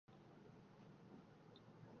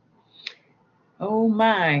Oh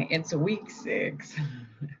my, it's week 6.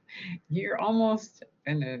 You're almost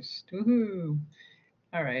finished. Woohoo.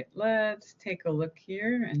 All right, let's take a look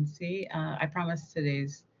here and see. I promise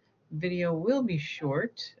today's video will be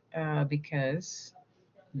short because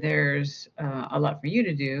there's a lot for you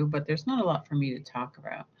to do, but there's not a lot for me to talk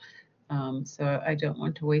about. So I don't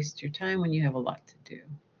want to waste your time when you have a lot to do.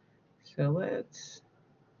 So let's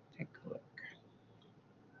take a look.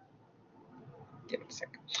 Give it a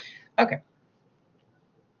second. Okay.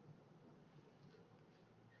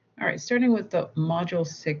 All right, starting with the Module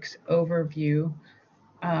 6 overview.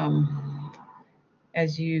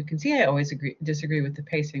 As you can see, I always disagree with the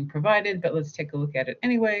pacing provided, but let's take a look at it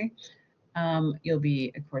anyway. You'll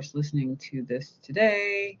be, of course, listening to this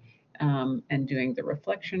today and doing the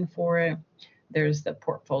reflection for it. There's the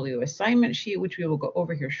portfolio assignment sheet, which we will go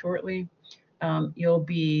over here shortly. You'll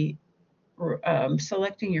be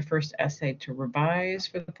selecting your first essay to revise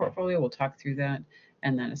for the portfolio. We'll talk through that.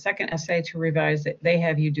 And then a second essay to revise. They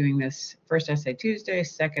have you doing this first essay Tuesday,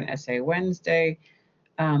 second essay Wednesday.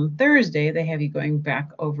 Thursday, they have you going back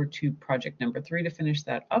over to project number 3 to finish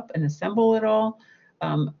that up and assemble it all.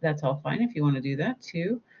 That's all fine if you want to do that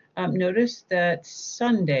too. Notice that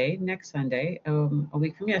Sunday, next Sunday, a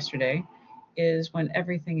week from yesterday, is when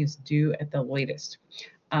everything is due at the latest.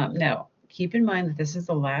 Now, keep in mind that this is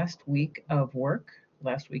the last week of work,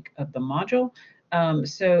 last week of the module.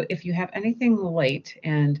 So if you have anything late,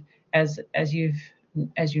 and as you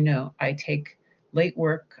know, I take late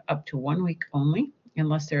work up to 1 week only,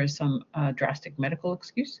 unless there is some drastic medical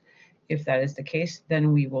excuse. If that is the case,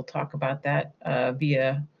 then we will talk about that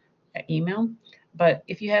via email. But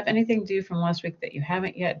if you have anything due from last week that you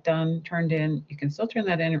haven't yet turned in, you can still turn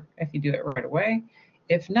that in if you do it right away.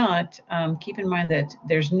 If not, keep in mind that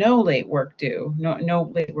there's no late work due,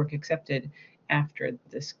 no late work accepted after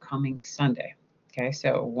this coming Sunday. Okay,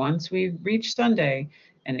 so once we reach Sunday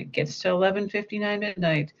and it gets to 11:59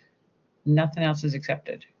 midnight, nothing else is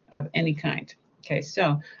accepted of any kind. Okay,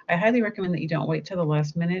 so I highly recommend that you don't wait till the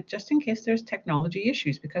last minute, just in case there's technology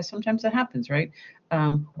issues, because sometimes that happens, right?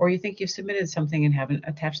 Or you think you've submitted something and haven't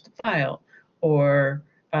attached the file, or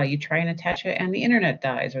you try and attach it and the internet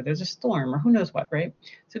dies, or there's a storm, or who knows what, right?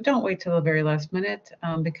 So don't wait till the very last minute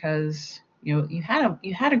because you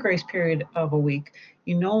had a grace period of a week.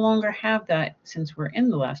 You no longer have that since we're in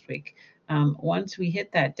the last week. Once we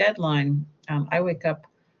hit that deadline, I wake up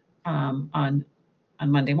on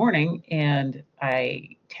Monday morning and I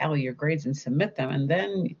tally your grades and submit them, and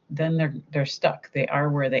then they're stuck. They are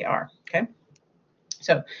where they are. Okay,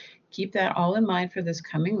 so keep that all in mind for this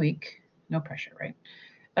coming week. No pressure, right?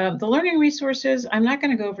 The learning resources, I'm not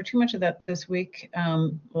going to go over too much of that this week. A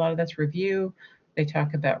lot of that's review. They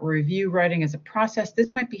talk about review writing as a process.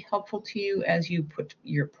 This might be helpful to you as you put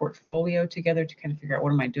your portfolio together to kind of figure out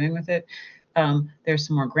what am I doing with it. There's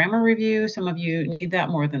some more grammar review. Some of you need that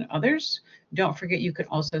more than others. Don't forget you can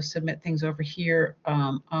also submit things over here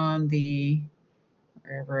on the,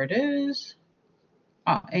 wherever it is,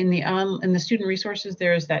 in the student resources,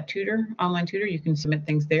 there is that tutor, online tutor. You can submit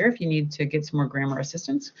things there if you need to get some more grammar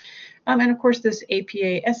assistance. And of course, this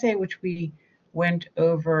APA essay, which we went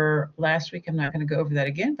over last week. I'm not going to go over that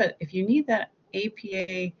again, but if you need that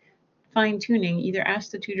APA fine tuning, either ask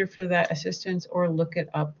the tutor for that assistance or look it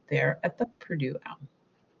up there at the Purdue OWL.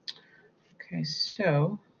 Okay,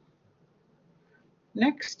 so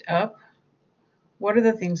next up, what are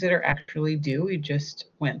the things that are actually due? We just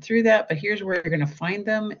went through that, but here's where you're going to find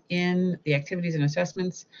them in the activities and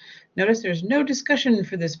assessments. Notice there's no discussion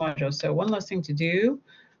for this module, so one less thing to do.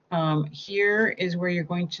 Here is where you're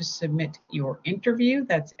going to submit your interview.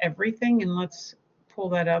 That's everything, and let's pull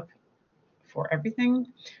that up for everything.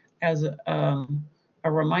 As a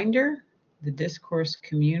reminder, the discourse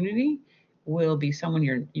community will be someone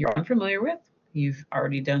you're unfamiliar with. You've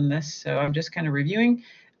already done this, so I'm just kind of reviewing.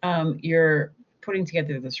 You're putting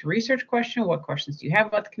together this research question. What questions do you have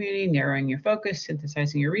about the community? Narrowing your focus,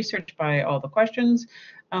 synthesizing your research by all the questions.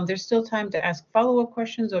 There's still time to ask follow-up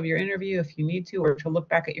questions of your interview if you need to, or to look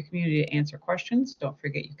back at your community to answer questions. Don't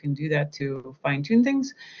forget you can do that to fine-tune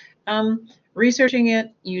things. Researching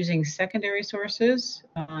it using secondary sources.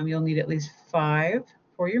 You'll need at least 5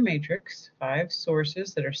 for your matrix, 5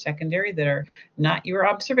 sources that are secondary, that are not your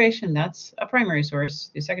observation. That's a primary source.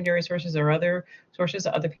 The secondary sources are other sources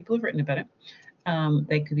that other people have written about it.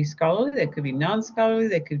 They could be scholarly, they could be non-scholarly,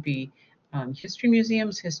 they could be history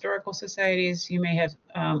museums, historical societies. You may have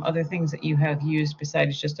other things that you have used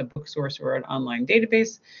besides just a book source or an online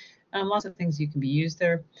database. Lots of things you can be used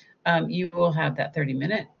there. You will have that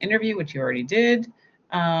 30-minute interview, which you already did,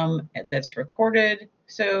 that's recorded.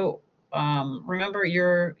 So remember,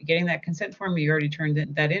 you're getting that consent form. You already turned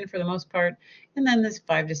that in for the most part. And then this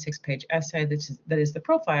 5 to 6 page essay that is the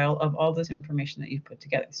profile of all this information that you've put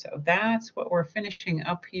together. So that's what we're finishing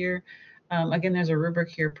up here. Again, there's a rubric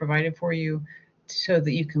here provided for you so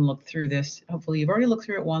that you can look through this. Hopefully you've already looked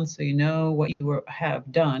through it once, so you know what you have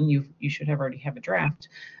done. You should have already have a draft.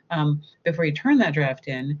 Before you turn that draft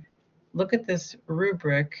in, look at this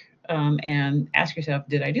rubric and ask yourself,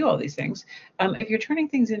 did I do all these things? If you're turning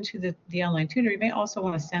things into the online tutor, you may also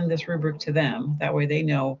want to send this rubric to them. That way they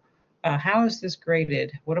know, how is this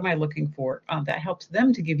graded? What am I looking for? That helps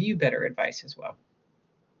them to give you better advice as well.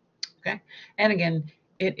 Okay, and again,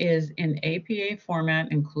 it is in APA format,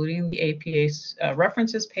 including the APA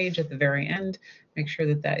references page at the very end. Make sure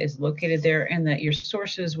that that is located there and that your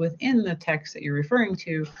sources within the text that you're referring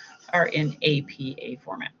to are in APA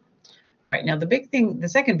format. Right, now the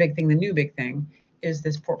second big thing, the new big thing, is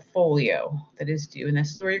this portfolio that is due, and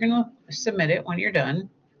this is where you're going to submit it when you're done.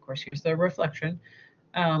 Of course, here's the reflection.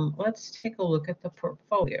 Let's take a look at the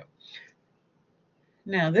portfolio.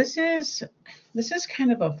 Now, this is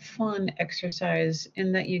kind of a fun exercise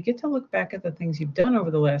in that you get to look back at the things you've done over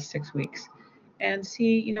the last 6 weeks and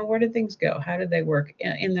see, you know, where did things go? How did they work?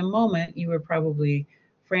 In the moment, you were probably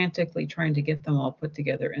frantically trying to get them all put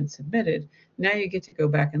together and submitted. Now you get to go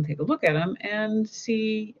back and take a look at them and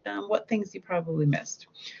see what things you probably missed.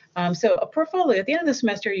 So a portfolio, at the end of the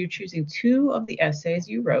semester, you're choosing 2 of the essays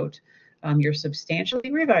you wrote. You're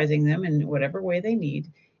substantially revising them in whatever way they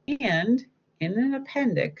need. And in an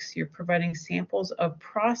appendix, you're providing samples of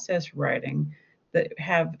process writing that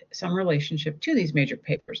have some relationship to these major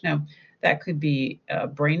papers. Now, that could be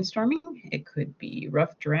brainstorming, it could be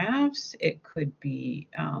rough drafts, it could be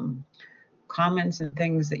comments and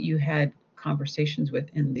things that you had conversations with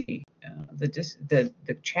in the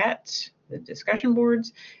chats, the discussion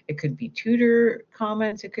boards. It could be tutor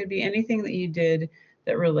comments. It could be anything that you did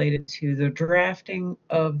that related to the drafting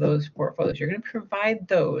of those portfolios. You're going to provide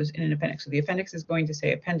those in an appendix. So the appendix is going to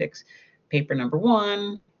say appendix paper number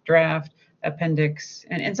 1, draft, appendix,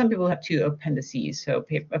 and some people have 2 appendices. So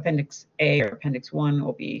appendix A or appendix 1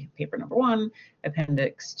 will be paper number 1,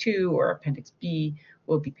 appendix 2 or appendix B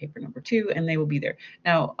will be paper number 2, and they will be there.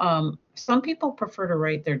 Now, some people prefer to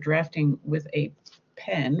write their drafting with a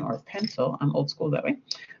pen or pencil. I'm old school that way.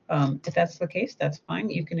 If that's the case, that's fine.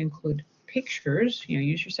 You can include pictures, you know,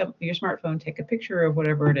 use your smartphone, take a picture of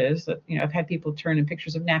whatever it is that, you know, I've had people turn in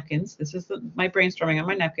pictures of napkins. This is my brainstorming on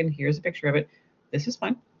my napkin. Here's a picture of it. This is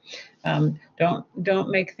fine. Don't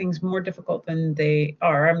make things more difficult than they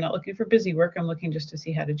are. I'm not looking for busy work. I'm looking just to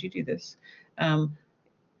see, how did you do this?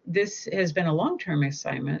 This has been a long-term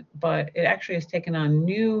assignment, but it actually has taken on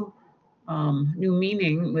new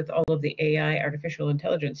meaning with all of the AI, artificial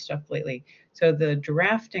intelligence stuff lately. So the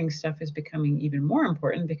drafting stuff is becoming even more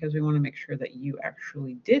important because we want to make sure that you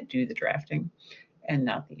actually did do the drafting and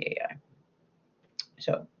not the AI.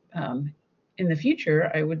 So in the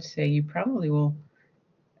future, I would say you probably will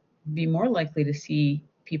be more likely to see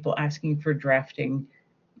people asking for drafting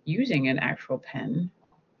using an actual pen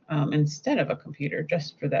instead of a computer,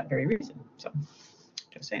 just for that very reason. So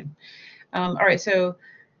just saying. All right, so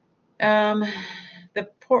the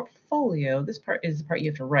portfolio, this part is the part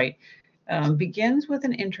you have to write, begins with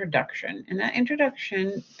an introduction, and that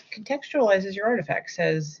introduction contextualizes your artifact,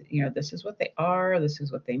 says, you know, this is what they are, this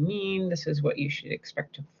is what they mean, this is what you should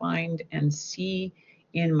expect to find and see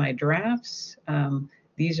in my drafts.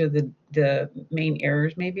 These are the main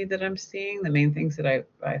errors maybe that I'm seeing, the main things that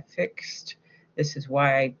I fixed. This is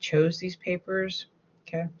why I chose these papers,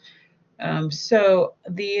 okay? So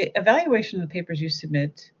the evaluation of the papers you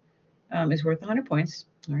submit is worth 100 points,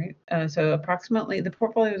 all right? So approximately, the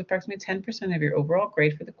portfolio is approximately 10% of your overall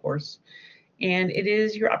grade for the course. And it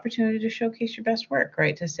is your opportunity to showcase your best work,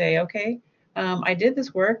 right? To say, okay, I did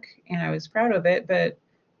this work and I was proud of it, but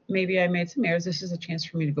maybe I made some errors. This is a chance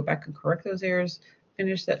for me to go back and correct those errors,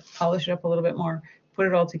 finish that, polish it up a little bit more, put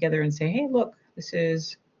it all together and say, hey, look, this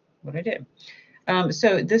is what I did.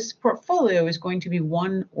 So this portfolio is going to be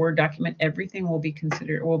one Word document. Everything will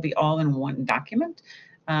be all in one document.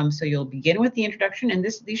 So you'll begin with the introduction, and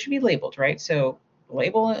these should be labeled, right? So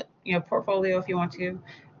label it, you know, portfolio if you want to,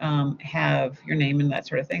 have your name and that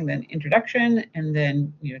sort of thing, then introduction, and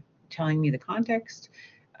then, you know, telling me the context.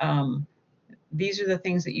 These are the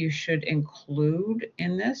things that you should include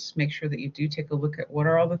in this. Make sure that you do take a look at what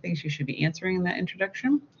are all the things you should be answering in that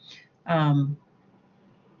introduction.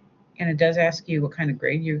 And it does ask you what kind of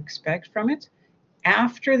grade you expect from it.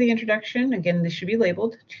 After the introduction, again, this should be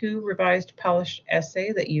labeled, 2 revised polished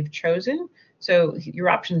essay that you've chosen. So your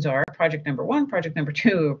options are project number 1, project number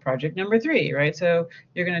 2, or project number 3, right? So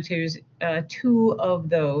you're going to choose 2 of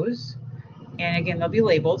those. And again, they'll be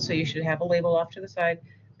labeled, so you should have a label off to the side.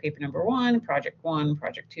 Paper number 1, project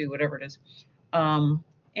 2, whatever it is.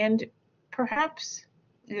 And perhaps,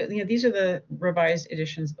 these are the revised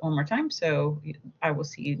editions one more time, so I will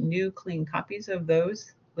see new clean copies of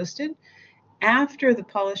those listed. After the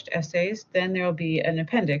polished essays, then there will be an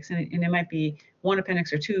appendix, and it might be 1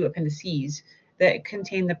 appendix or 2 appendices that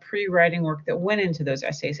contain the pre-writing work that went into those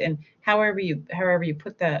essays. And however you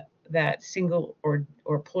put that single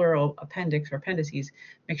or plural appendix or appendices,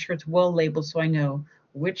 make sure it's well labeled so I know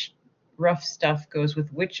which rough stuff goes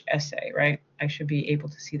with which essay, right? I should be able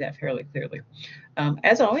to see that fairly clearly.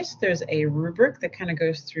 As always, there's a rubric that kind of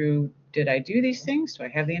goes through, did I do these things? Do I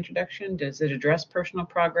have the introduction? Does it address personal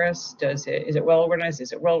progress? Is it well organized?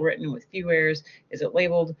 Is it well written with few errors? Is it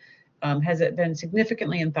labeled? Has it been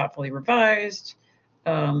significantly and thoughtfully revised?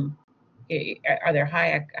 Are there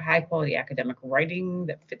high quality academic writing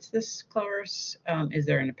that fits this course? Is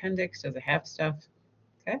there an appendix? Does it have stuff?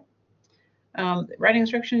 Okay. Writing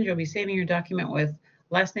instructions, you'll be saving your document with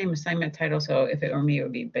last name, assignment title. So if it were me, it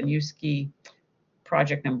would be Benuski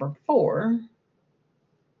project number 4,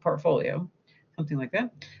 portfolio, something like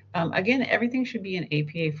that. Again, everything should be in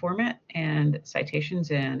APA format and citations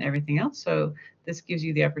and everything else. So this gives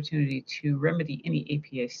you the opportunity to remedy any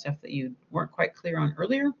APA stuff that you weren't quite clear on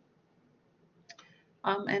earlier.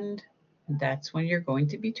 And that's when you're going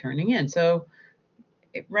to be turning in. So,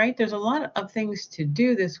 right, there's a lot of things to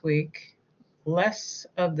do this week, less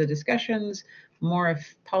of the discussions, more of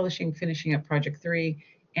polishing, finishing up project 3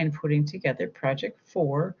 and putting together project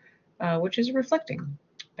 4, which is reflecting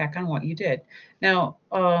back on what you did. Now,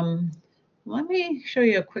 let me show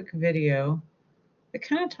you a quick video that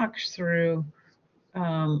kind of talks through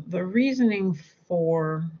the reasoning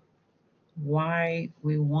for why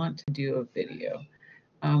we want to do a video.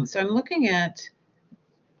 So I'm looking at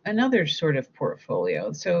another sort of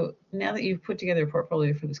portfolio. So now that you've put together a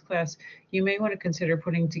portfolio for this class, you may want to consider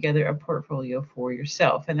putting together a portfolio for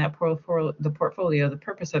yourself. And that portfolio, the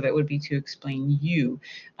purpose of it would be to explain you.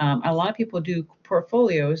 A lot of people do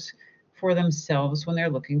portfolios for themselves when they're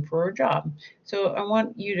looking for a job. So I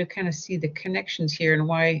want you to kind of see the connections here and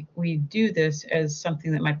why we do this as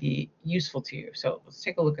something that might be useful to you. So let's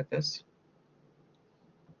take a look at this.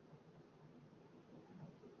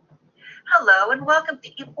 Hello and welcome to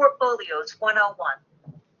ePortfolios 101.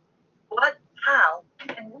 What, how,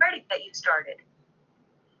 and where to get you started.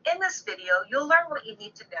 In this video, you'll learn what you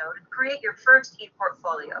need to know to create your first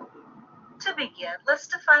ePortfolio. To begin, let's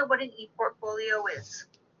define what an ePortfolio is.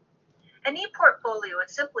 An ePortfolio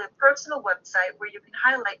is simply a personal website where you can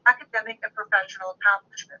highlight academic and professional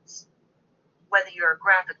accomplishments. Whether you're a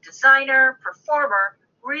graphic designer, performer,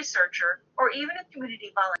 researcher, or even a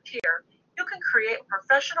community volunteer, you can create a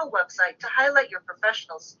professional website to highlight your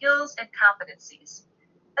professional skills and competencies,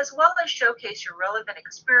 as well as showcase your relevant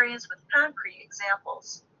experience with concrete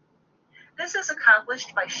examples. This is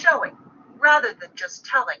accomplished by showing, rather than just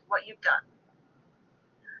telling, what you've done.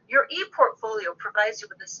 Your ePortfolio provides you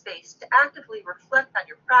with a space to actively reflect on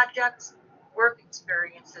your projects, work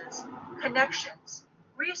experiences, connections,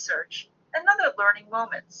 research, and other learning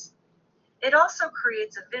moments. It also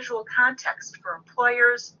creates a visual context for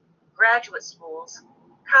employers, graduate schools,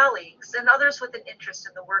 colleagues, and others with an interest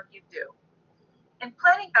in the work you do. In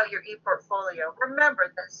planning out your ePortfolio,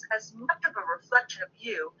 remember this as much of a reflection of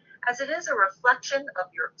you as it is a reflection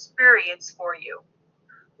of your experience for you.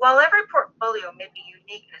 While every portfolio may be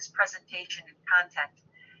unique in its presentation and content,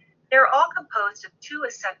 they're all composed of 2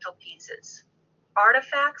 essential pieces: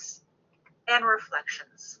 artifacts and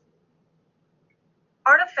reflections.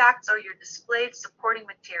 Artifacts are your displayed supporting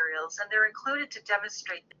materials, and they're included to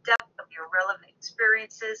demonstrate the depth of your relevant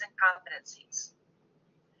experiences and competencies.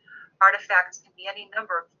 Artifacts can be any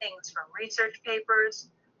number of things from research papers,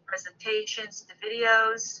 presentations to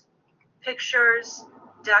videos, pictures,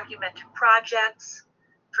 documented projects,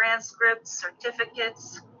 transcripts,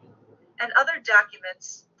 certificates, and other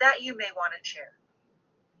documents that you may want to share.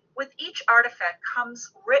 With each artifact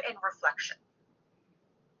comes written reflection.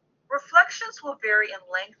 Reflections will vary in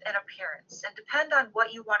length and appearance and depend on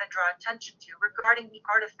what you want to draw attention to regarding the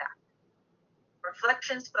artifact.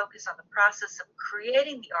 Reflections focus on the process of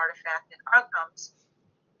creating the artifact and outcomes,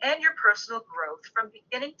 and your personal growth from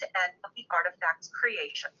beginning to end of the artifact's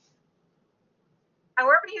creation.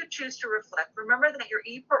 However you choose to reflect, remember that your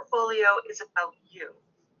ePortfolio is about you.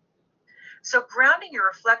 So grounding your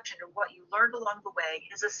reflection in what you learned along the way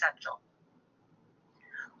is essential.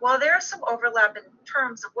 While there is some overlap in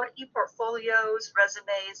terms of what ePortfolios,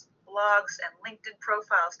 resumes, blogs, and LinkedIn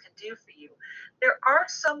profiles can do for you, there are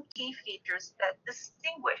some key features that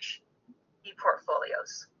distinguish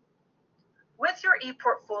ePortfolios. With your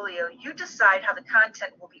ePortfolio, you decide how the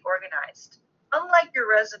content will be organized. Unlike your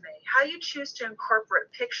resume, how you choose to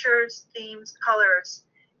incorporate pictures, themes, colors,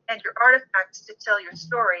 and your artifacts to tell your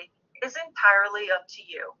story is entirely up to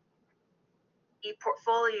you.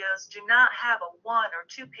 ePortfolios do not have a 1 or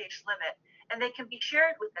 2 page limit, and they can be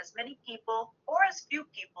shared with as many people or as few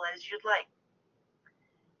people as you'd like.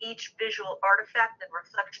 Each visual artifact and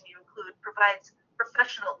reflection you include provides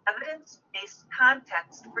professional evidence-based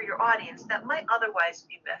context for your audience that might otherwise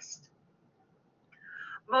be missed.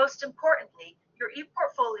 Most importantly, your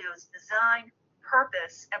ePortfolio's design,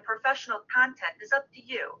 purpose, and professional content is up to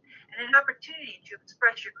you and an opportunity to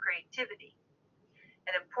express your creativity.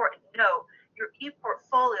 An important note, your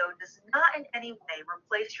ePortfolio does not in any way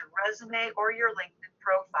replace your resume or your LinkedIn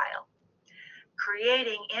profile.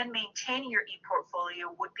 Creating and maintaining your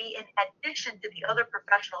ePortfolio would be in addition to the other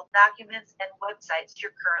professional documents and websites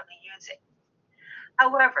you're currently using.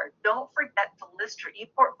 However, don't forget to list your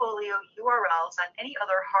ePortfolio URLs on any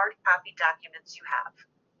other hard copy documents you have.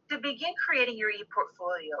 To begin creating your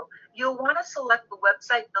ePortfolio, you'll want to select the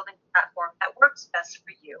website building platform that works best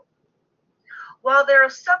for you. While there are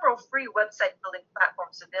several free website building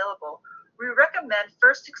platforms available, we recommend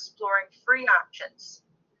first exploring free options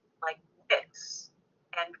like Wix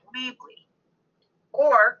and Weebly,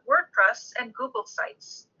 or WordPress and Google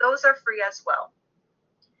Sites. Those are free as well.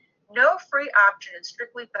 No free option is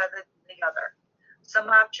strictly better than the other. Some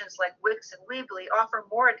options like Wix and Weebly offer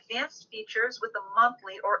more advanced features with a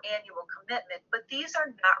monthly or annual commitment, but these are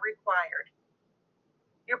not required.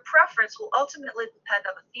 Your preference will ultimately depend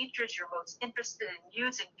on the features you're most interested in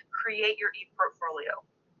using to create your ePortfolio.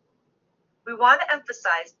 We want to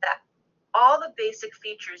emphasize that all the basic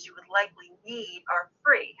features you would likely need are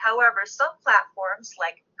free. However, some platforms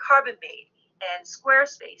like Carbonmade and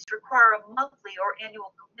Squarespace require a monthly or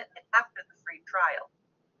annual commitment after the free trial.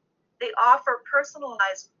 They offer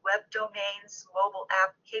personalized web domains, mobile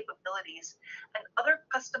app capabilities, and other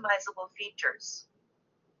customizable features.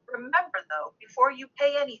 Remember, though, before you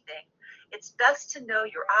pay anything, it's best to know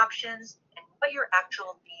your options and what your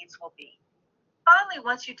actual needs will be. Finally,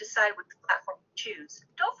 once you decide which platform to choose,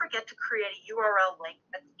 don't forget to create a URL link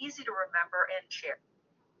that's easy to remember and share.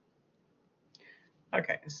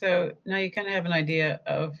 Okay, so now you kind of have an idea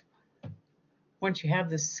of, once you have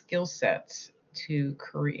the skill sets to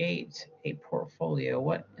create a portfolio,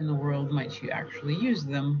 what in the world might you actually use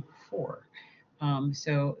them for?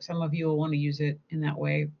 So some of you will want to use it in that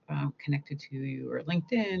way, connected to your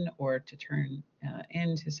LinkedIn, or to turn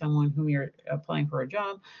into someone whom you're applying for a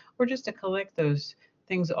job, or just to collect those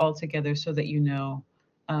things all together so that you know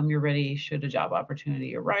you're ready should a job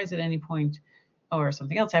opportunity arise at any point, or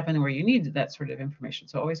something else happen where you need that sort of information.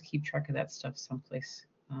 So always keep track of that stuff someplace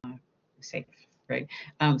safe, right?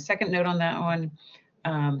 Second note on that one,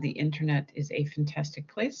 the internet is a fantastic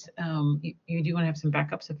place. You do want to have some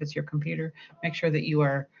backups if it's your computer. Make sure that you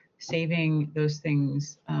are saving those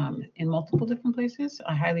things in multiple different places.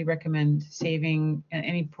 I highly recommend saving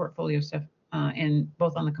any portfolio stuff in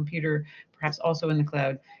both on the computer, perhaps also in the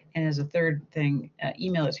cloud. And as a third thing,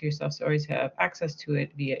 email it to yourself, so always have access to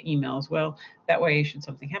it via email as well. That way, should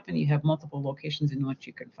something happen, you have multiple locations in which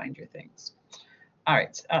you can find your things. All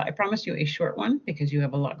right, I promised you a short one because you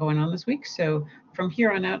have a lot going on this week. So from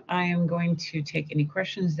here on out, I am going to take any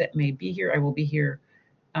questions that may be here. I will be here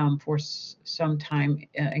for some time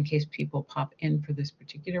in case people pop in for this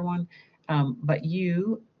particular one. But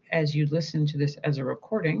you, as you listen to this as a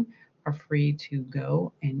recording, are free to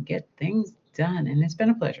go and get things done. And it's been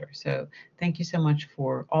a pleasure. So thank you so much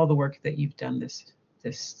for all the work that you've done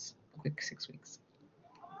this quick 6 weeks.